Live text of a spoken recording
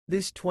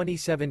This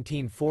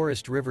 2017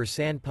 Forest River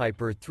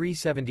Sandpiper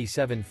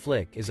 377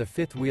 Flick is a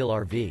fifth-wheel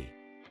RV.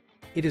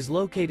 It is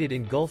located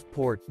in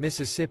Gulfport,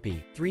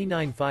 Mississippi,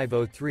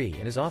 39503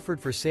 and is offered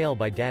for sale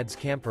by Dad's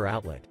Camper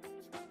Outlet.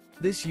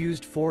 This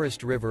used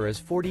Forest River is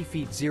 40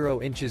 feet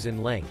 0 inches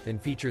in length and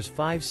features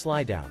 5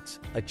 slideouts,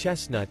 a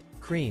Chestnut,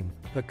 Cream,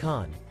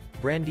 Pecan,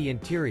 Brandy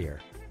interior,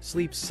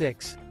 sleeps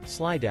 6,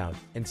 slideout,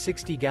 and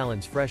 60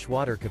 gallons fresh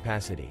water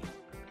capacity.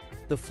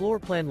 The floor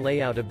plan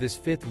layout of this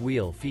fifth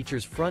wheel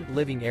features front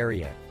living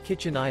area,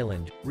 kitchen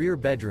island, rear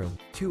bedroom,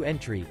 2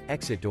 entry,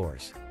 exit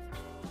doors.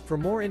 For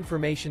more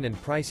information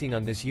and pricing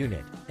on this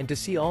unit, and to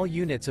see all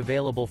units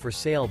available for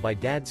sale by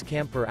Dad's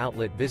Camper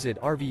Outlet, visit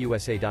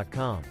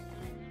RVUSA.com.